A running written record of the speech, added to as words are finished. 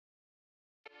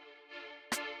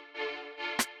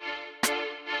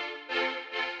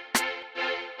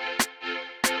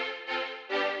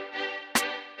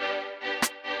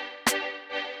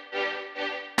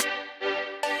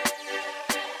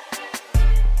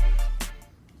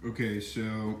Okay,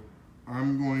 so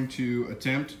I'm going to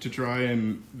attempt to try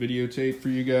and videotape for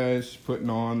you guys putting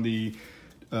on the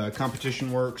Competition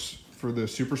Werkes for the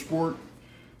Supersport.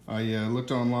 I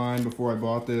looked online before I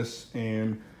bought this,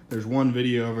 and there's one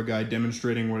video of a guy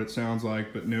demonstrating what it sounds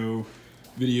like, but no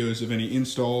videos of any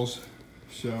installs.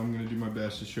 So I'm going to do my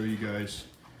best to show you guys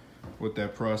what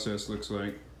that process looks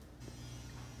like.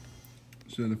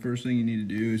 So the first thing you need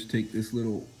to do is take this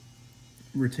little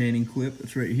retaining clip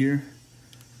that's right here.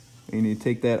 You need to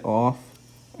take that off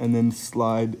and then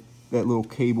slide that little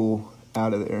cable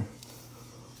out of there.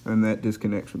 And that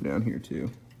disconnects from down here too.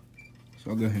 So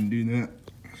I'll go ahead and do that.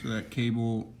 So that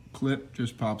cable clip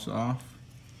just pops off.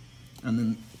 And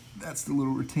then that's the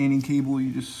little retaining cable,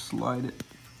 you just slide it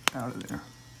out of there.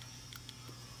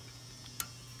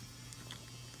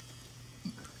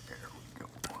 There we go.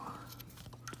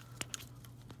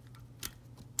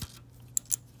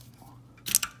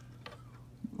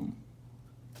 Boom.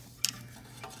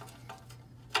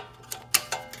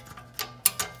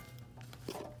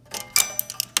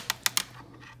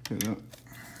 Okay,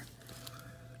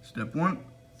 step one.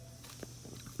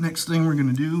 Next thing we're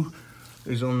gonna do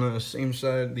is on the same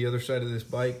side, the other side of this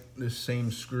bike, this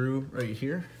same screw right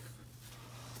here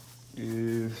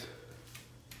is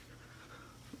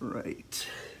right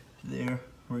there.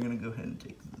 We're gonna go ahead and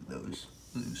take those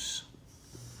loose.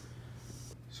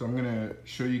 So I'm gonna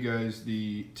show you guys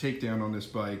the takedown on this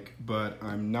bike, but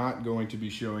I'm not going to be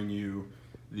showing you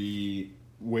the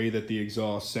way that the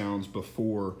exhaust sounds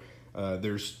before.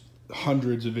 There's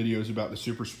hundreds of videos about the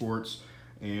Supersports,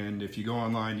 and if you go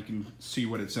online you can see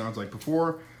what it sounds like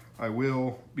before. I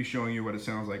will be showing you what it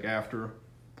sounds like after,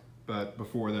 but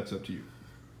before, that's up to you.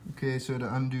 Okay, so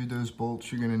to undo those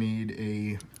bolts you're going to need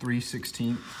a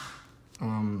 3/16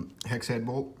 hex head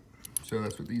bolt. So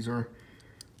that's what these are,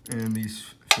 and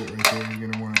these fit right there. You're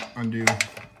going to want to undo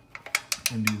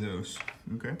those.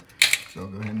 Okay, so I'll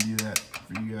go ahead and do that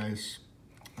for you guys,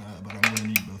 but I'm going to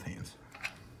need both hands.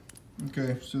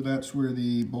 Okay, so that's where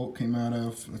the bolt came out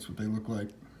of. That's what they look like.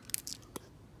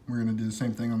 We're gonna do the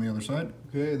same thing on the other side.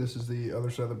 Okay, this is the other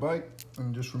side of the bike,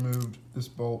 and just removed this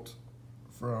bolt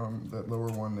from that lower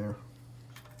one there.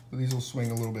 So these will swing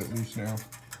a little bit loose now.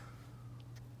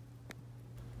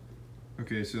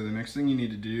 Okay, so the next thing you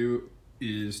need to do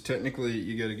is, technically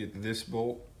you gotta get this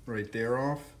bolt right there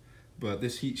off, but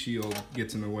this heat shield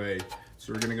gets in the way.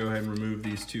 So we're gonna go ahead and remove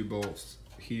these two bolts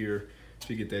here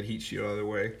to get that heat shield out of the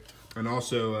way. And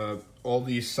also, all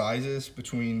these sizes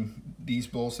between these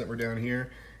bolts that were down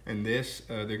here and this,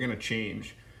 they're gonna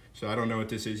change. So I don't know what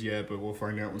this is yet, but we'll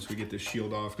find out once we get this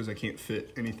shield off, because I can't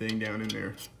fit anything down in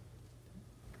there.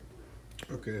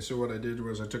 Okay, so what I did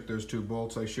was I took those two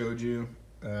bolts I showed you,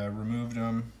 removed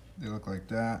them. They look like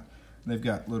that. They've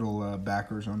got little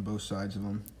backers on both sides of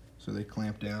them, so they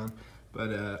clamp down.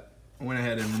 But I went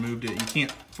ahead and removed it. You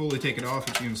can't fully take it off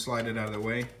if you can slide it out of the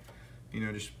way. You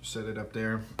know, just set it up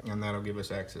there, and that'll give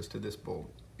us access to this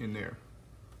bolt in there.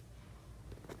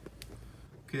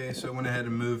 Okay, so I went ahead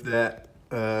and moved that,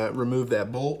 removed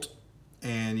that bolt,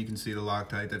 and you can see the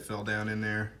Loctite that fell down in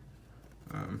there.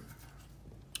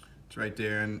 It's right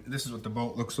there, and this is what the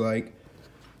bolt looks like.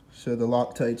 So the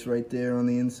Loctite's right there on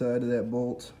the inside of that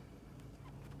bolt.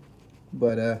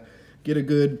 But get a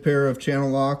good pair of channel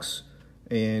locks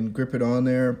and grip it on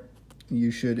there.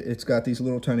 It's got these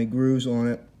little tiny grooves on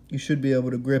it. You should be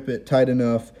able to grip it tight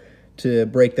enough to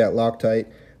break that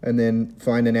Loctite, and then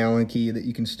find an Allen key that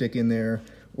you can stick in there,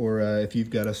 or if you've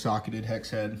got a socketed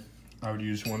hex head, I would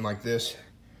use one like this.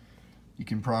 You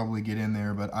can probably get in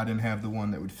there, but I didn't have the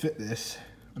one that would fit this,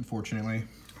 unfortunately.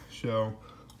 So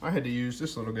I had to use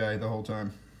this little guy the whole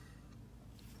time.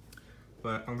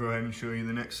 But I'll go ahead and show you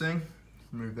the next thing.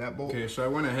 Remove that bolt. Okay, so I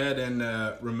went ahead and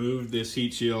removed this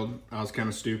heat shield. I was kind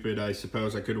of stupid, I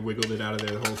suppose. I could have wiggled it out of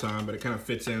there the whole time, but it kind of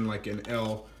fits in like an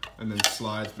L and then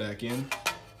slides back in.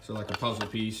 So like a puzzle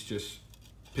piece, just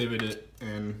pivot it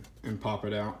and pop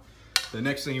it out. The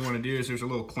next thing you want to do is, there's a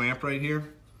little clamp right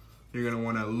here. You're going to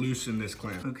want to loosen this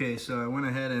clamp. Okay, so I went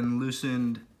ahead and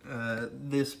loosened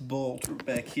this bolt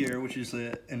back here, which is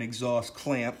an exhaust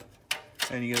clamp,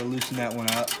 and you got to loosen that one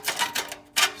up.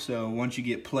 So once you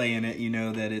get play in it, you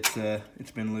know that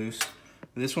it's been loose.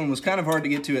 This one was kind of hard to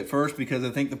get to at first, because I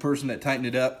think the person that tightened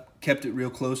it up kept it real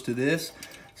close to this.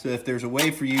 So if there's a way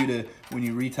for you to, when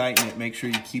you retighten it, make sure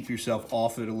you keep yourself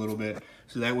off it a little bit.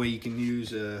 So that way you can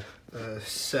use a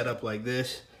setup like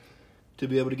this to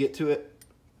be able to get to it.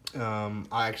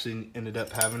 I actually ended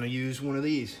up having to use one of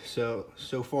these. So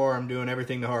far I'm doing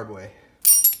everything the hard way.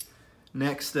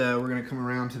 Next, we're gonna come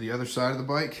around to the other side of the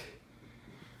bike,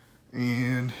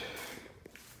 and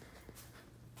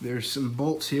There's some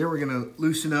bolts here. We're gonna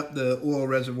loosen up the oil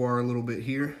reservoir a little bit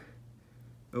here.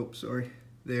 Oh, sorry,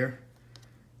 there.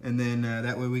 And then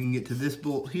that way we can get to this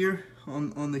bolt here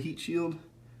on the heat shield.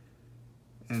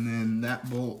 And then that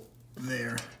bolt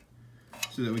there,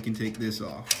 so that we can take this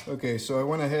off. Okay, so I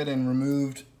went ahead and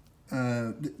removed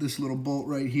this little bolt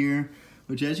right here,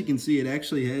 which, as you can see, it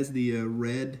actually has the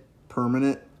red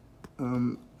permanent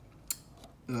Loctite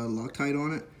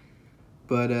on it.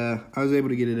 But I was able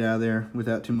to get it out of there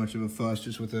without too much of a fuss,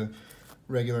 just with a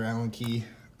regular Allen key.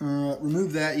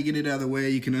 Remove that, you get it out of the way.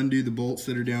 You can undo the bolts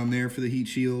that are down there for the heat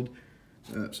shield.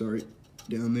 Sorry,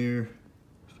 down there.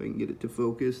 If I can get it to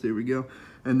focus, there we go.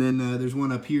 And then there's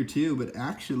one up here too, but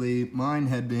actually mine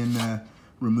had been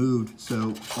removed.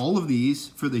 So all of these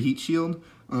for the heat shield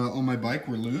on my bike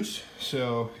were loose.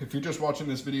 So if you're just watching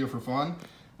this video for fun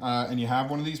and you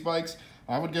have one of these bikes,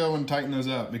 I would go and tighten those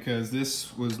up, because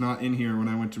this was not in here when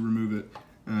I went to remove it.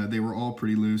 They were all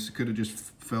pretty loose. It could have just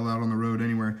fell out on the road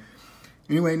anywhere.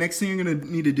 Anyway, next thing you're gonna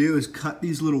need to do is cut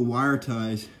these little wire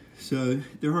ties. So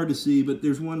they're hard to see, but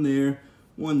there's one there,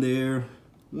 one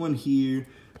here.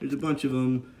 There's a bunch of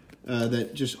them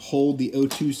that just hold the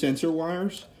O2 sensor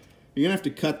wires. You're gonna have to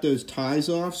cut those ties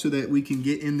off so that we can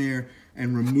get in there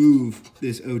and remove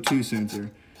this O2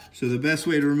 sensor. So the best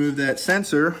way to remove that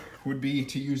sensor would be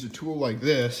to use a tool like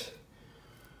this.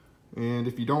 And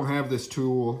if you don't have this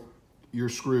tool, you're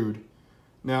screwed.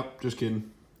 No, just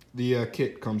kidding. The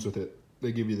kit comes with it.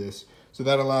 They give you this. So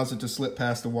that allows it to slip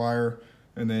past the wire,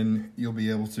 and then you'll be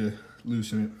able to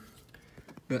loosen it.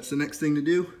 That's the next thing to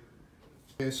do.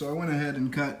 Okay, so I went ahead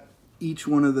and cut each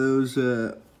one of those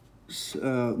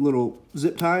little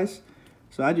zip ties.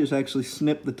 So I just actually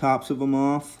snipped the tops of them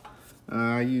off.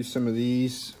 I used some of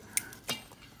these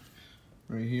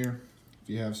right here. If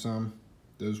you have some,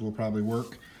 those will probably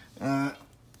work.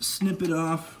 Snip it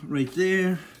off right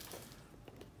there,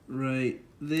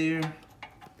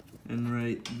 and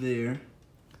right there.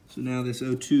 So now this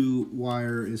O2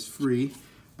 wire is free.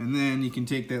 And then you can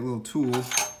take that little tool,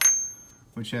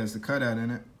 which has the cutout in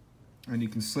it, and you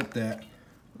can slip that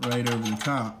right over the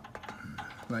top,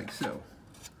 like so.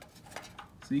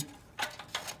 See?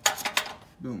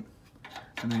 Boom.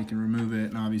 And then you can remove it,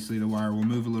 and obviously the wire will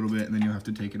move a little bit, and then you'll have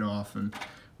to take it off and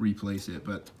replace it,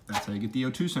 but that's how you get the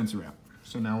O2 sensor out.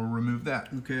 So now we'll remove that.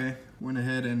 Okay, went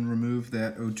ahead and removed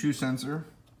that O2 sensor.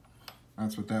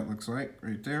 That's what that looks like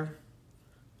right there.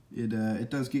 It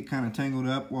does get kind of tangled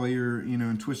up while you're,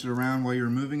 and twisted around while you're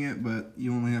removing it, but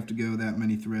you only have to go that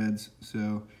many threads,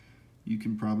 so you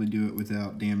can probably do it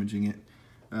without damaging it.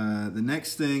 The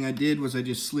next thing I did was I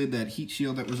just slid that heat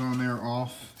shield that was on there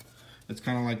off. It's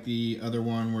kind of like the other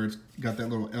one where it's got that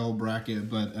little L bracket,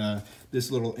 but this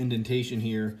little indentation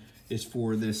here is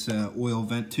for this oil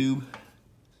vent tube.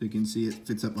 So you can see it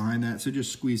fits up behind that. So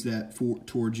just squeeze that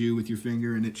towards you with your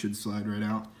finger and it should slide right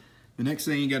out. The next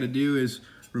thing you got to do is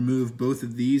remove both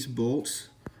of these bolts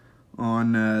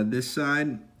on this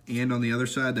side and on the other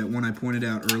side. That one I pointed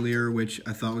out earlier, which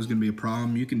I thought was going to be a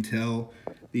problem. You can tell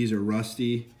these are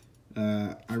rusty.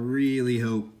 I really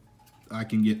hope I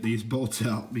can get these bolts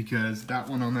out, because that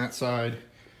one on that side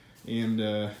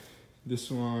and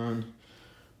this one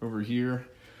over here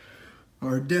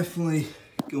are definitely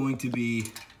going to be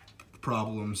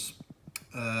problems.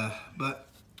 But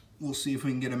we'll see if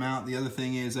we can get them out. The other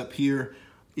thing is, up here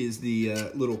is the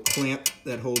little clamp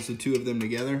that holds the two of them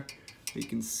together. You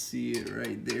can see it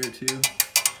right there too,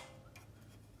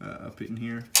 up in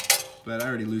here. But I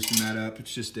already loosened that up.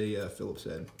 It's just a Phillips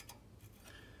head.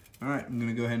 All right, I'm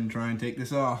gonna go ahead and try and take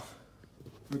this off.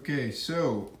 Okay,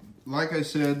 so like I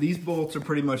said, these bolts are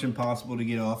pretty much impossible to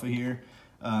get off of here.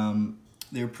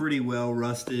 They're pretty well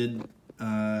rusted.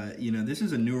 This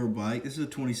is a newer bike. This is a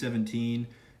 2017,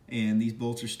 and these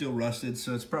bolts are still rusted,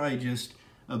 so it's probably just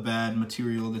a bad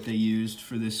material that they used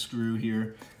for this screw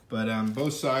here. But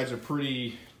both sides are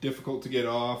pretty difficult to get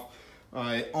off.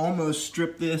 I almost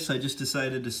stripped this. I just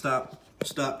decided to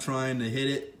stop trying to hit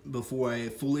it before I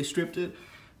fully stripped it.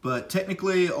 But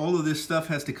technically, all of this stuff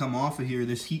has to come off of here,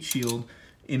 this heat shield.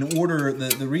 In order,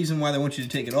 the reason why they want you to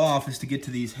take it off is to get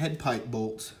to these head pipe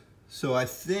bolts. So I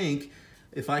think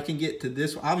if I can get to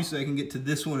this, obviously I can get to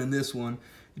this one and this one.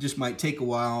 It just might take a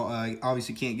while. I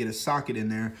obviously can't get a socket in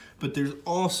there, but there's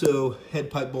also head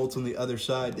pipe bolts on the other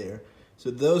side there. So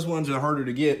those ones are harder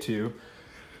to get to.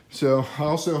 So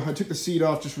I took the seat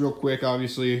off just real quick.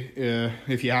 Obviously,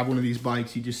 if you have one of these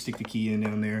bikes, you just stick the key in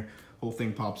down there. Whole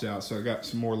thing pops out. So I got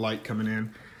some more light coming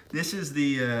in. This is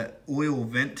the oil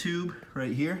vent tube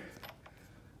right here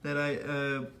that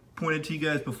I pointed to you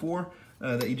guys before,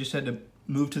 that you just had to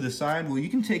move to the side. Well, you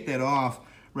can take that off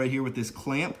right here with this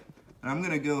clamp. I'm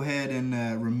gonna go ahead and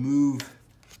remove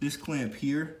this clamp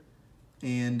here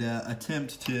and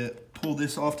attempt to pull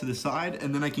this off to the side,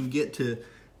 and then I can get to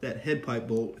that head pipe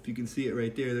bolt. If you can see it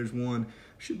right there, there's one.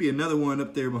 Should be another one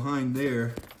up there behind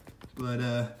there, but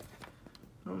I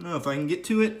don't know. If I can get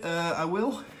to it, I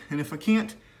will, and if I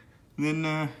can't,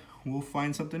 then we'll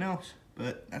find something else.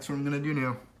 But that's what I'm gonna do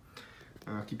now.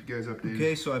 I'll keep you guys updated.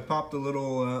 Okay, so I popped the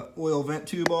little oil vent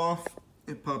tube off.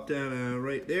 It popped out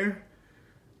right there.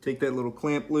 Take that little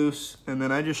clamp loose, and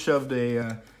then I just shoved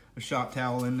a shop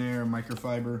towel in there, a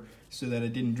microfiber, so that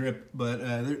it didn't drip.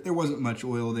 But there wasn't much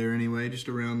oil there anyway, just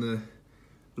around the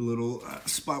little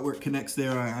spot where it connects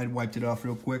there. I wiped it off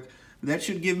real quick. That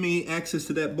should give me access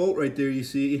to that bolt right there, you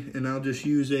see, and I'll just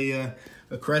use a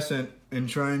crescent and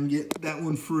try and get that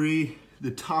one free,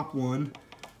 the top one,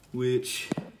 which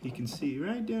you can see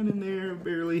right down in there,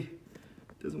 barely.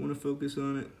 Doesn't want to focus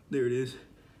on it. There it is,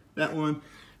 that one.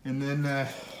 And then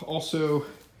also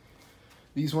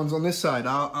these ones on this side,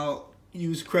 I'll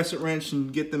use crescent wrench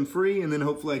and get them free, and then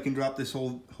hopefully I can drop this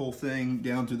whole thing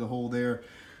down through the hole there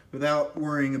without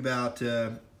worrying about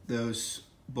those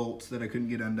bolts that I couldn't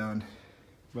get undone.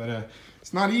 But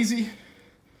it's not easy.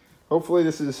 Hopefully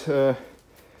this is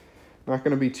not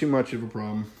going to be too much of a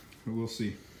problem. We'll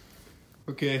see.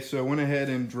 Okay, so I went ahead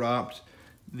and dropped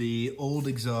the old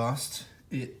exhaust.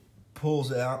 It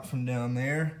pulls out from down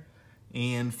there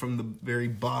and from the very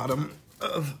bottom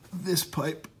of this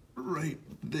pipe right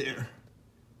there.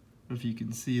 If you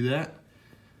can see that.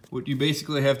 What you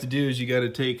basically have to do is you got to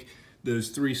take those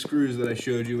 3 screws that I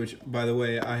showed you, which, by the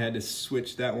way, I had to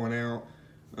switch that one out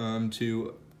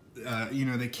to, you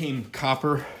know, they came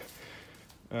copper.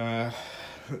 Let's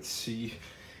see.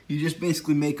 You just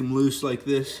basically make them loose like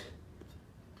this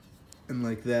and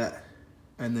like that,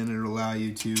 and then it'll allow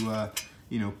you to,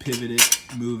 you know, pivot it,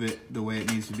 move it the way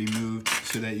it needs to be moved,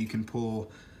 so that you can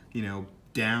pull, you know,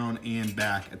 down and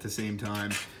back at the same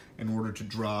time in order to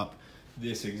drop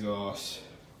this exhaust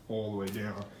all the way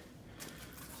down.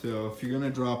 So if you're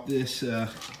gonna drop this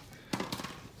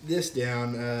this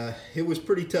down, it was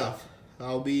pretty tough.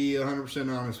 I'll be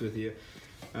 100% honest with you.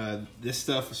 This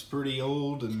stuff is pretty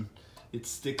old and it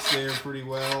sticks there pretty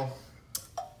well.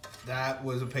 That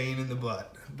was a pain in the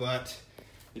butt, but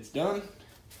it's done.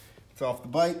 It's off the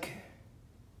bike.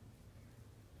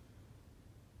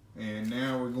 And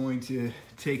now we're going to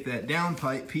take that down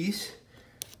pipe piece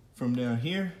from down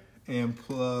here and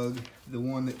plug the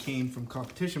one that came from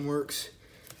Competition Werkes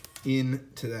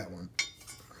into that one.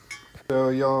 So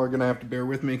y'all are gonna have to bear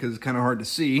with me because it's kind of hard to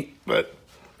see, but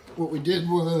what we did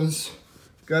was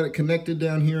got it connected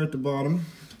down here at the bottom.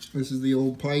 This is the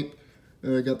old pipe.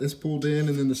 Got this pulled in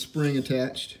and then the spring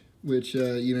attached, which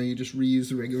you know, you just reuse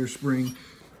the regular spring.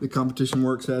 The Competition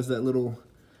Werkes has that little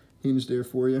hinge there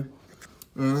for you.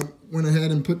 Went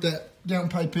ahead and put that down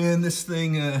pipe in. This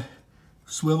thing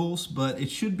swivels, but it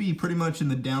should be pretty much in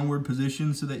the downward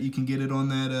position so that you can get it on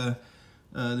that.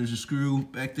 There's a screw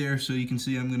back there, so you can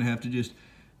see I'm gonna have to just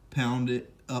pound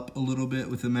it up a little bit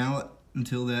with the mallet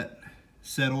until that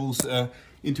settles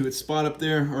into its spot up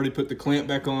there. Already put the clamp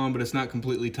back on, but it's not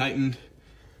completely tightened.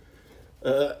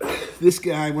 This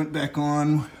guy went back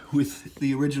on with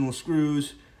the original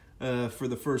screws for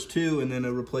the first 2, and then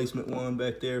a replacement one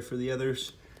back there for the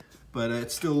others. But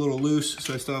it's still a little loose,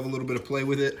 so I still have a little bit of play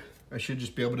with it. I should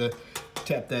just be able to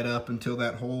tap that up until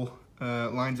that hole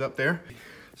lines up there.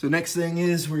 So next thing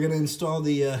is we're gonna install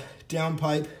the down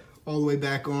pipe all the way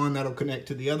back on. That'll connect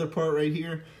to the other part right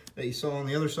here that you saw on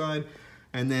the other side.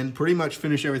 And then pretty much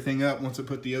finish everything up once I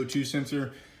put the O2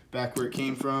 sensor back where it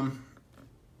came from.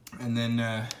 And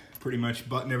then pretty much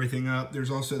button everything up. There's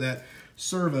also that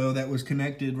servo that was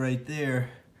connected right there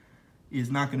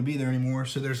is not gonna be there anymore.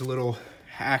 So there's a little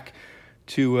hack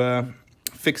to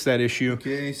fix that issue.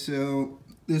 Okay, so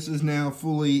this is now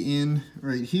fully in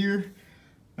right here.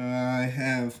 I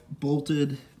have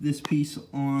bolted this piece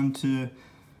onto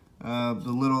the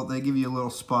little, they give you a little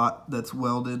spot that's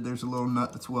welded. There's a little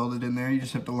nut that's welded in there. You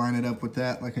just have to line it up with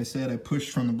that. Like I said, I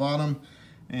pushed from the bottom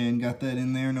and got that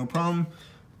in there, no problem.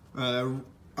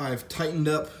 I've tightened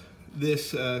up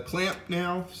this clamp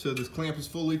now, so this clamp is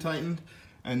fully tightened.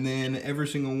 And then every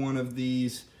single one of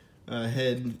these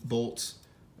head bolts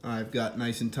I've got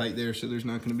nice and tight there, so there's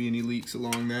not gonna be any leaks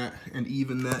along that. And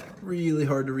even that really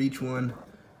hard to reach one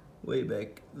way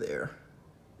back there.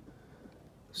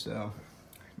 So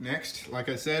next, like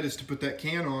I said, is to put that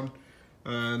can on,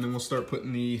 and then we'll start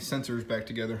putting the sensors back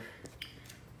together.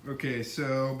 Okay,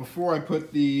 so before I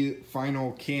put the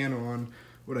final can on,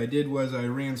 what I did was I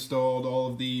reinstalled all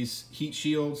of these heat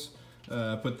shields,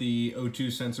 put the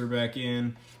O2 sensor back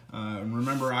in.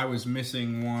 Remember, I was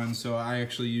missing one, so I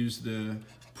actually used the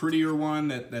prettier one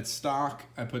that's stock.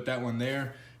 I put that one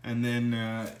there, And then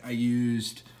I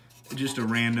used just a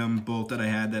random bolt that I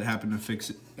had that happened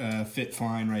to fit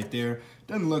fine right there.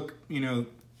 Doesn't look, you know,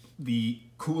 the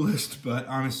coolest, but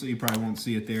honestly you probably won't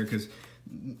see it there because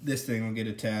this thing will get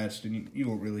attached and you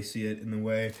won't really see it in the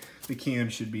way. The cam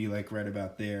should be like right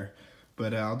about there.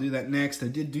 But I'll do that next. I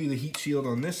did do the heat shield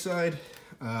on this side.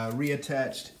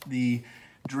 Reattached the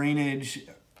drainage.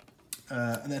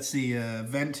 That's the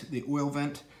vent, the oil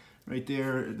vent right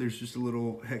there. There's just a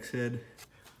little hex head,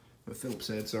 a Phillips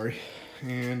head, sorry.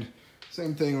 And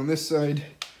same thing on this side.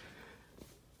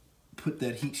 Put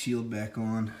that heat shield back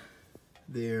on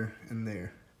there and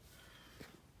there.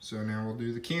 So now we'll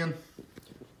do the can.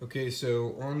 Okay,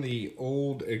 so on the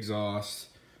old exhaust,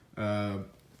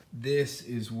 this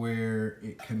is where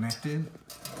it connected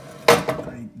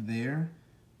right there,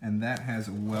 and that has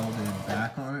a welded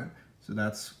back on it. So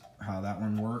that's how that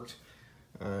one worked.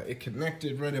 It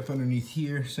connected right up underneath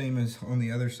here, same as on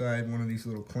the other side, one of these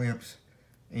little clamps.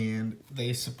 And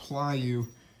they supply you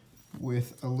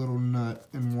with a little nut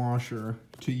and washer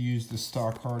to use the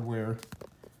stock hardware,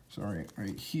 sorry,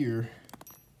 right here,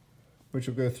 which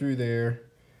will go through there,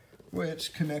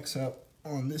 which connects up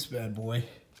on this bad boy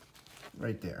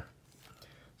right there.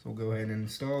 So we'll go ahead and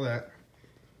install that,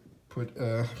 put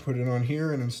it on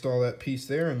here and install that piece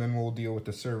there, and then we'll deal with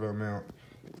the servo mount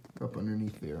up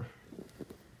underneath there.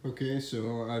 Okay,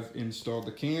 so I've installed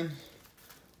the can.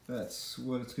 That's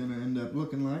what it's gonna end up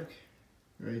looking like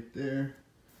right there.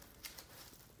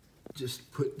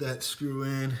 Just put that screw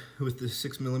in with the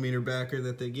 6mm backer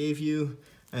that they gave you,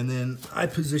 and then I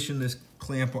position this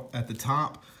clamp at the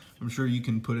top. I'm sure you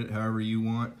can put it however you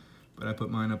want, but I put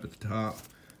mine up at the top.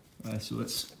 So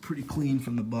it's pretty clean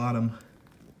from the bottom.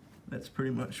 That's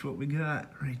pretty much what we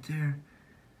got right there.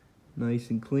 Nice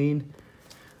and clean.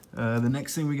 The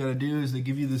next thing we gotta do is they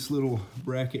give you this little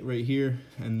bracket right here,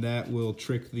 and that will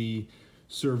trick the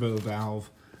servo valve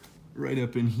right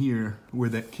up in here where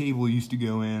that cable used to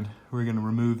go in. We're gonna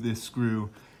remove this screw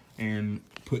and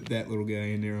put that little guy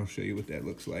in there. I'll show you what that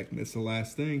looks like. And that's the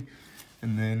last thing.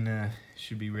 And then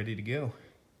should be ready to go.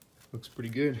 Looks pretty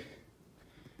good.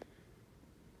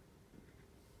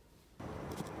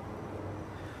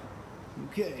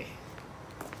 Okay,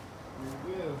 here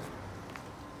we go.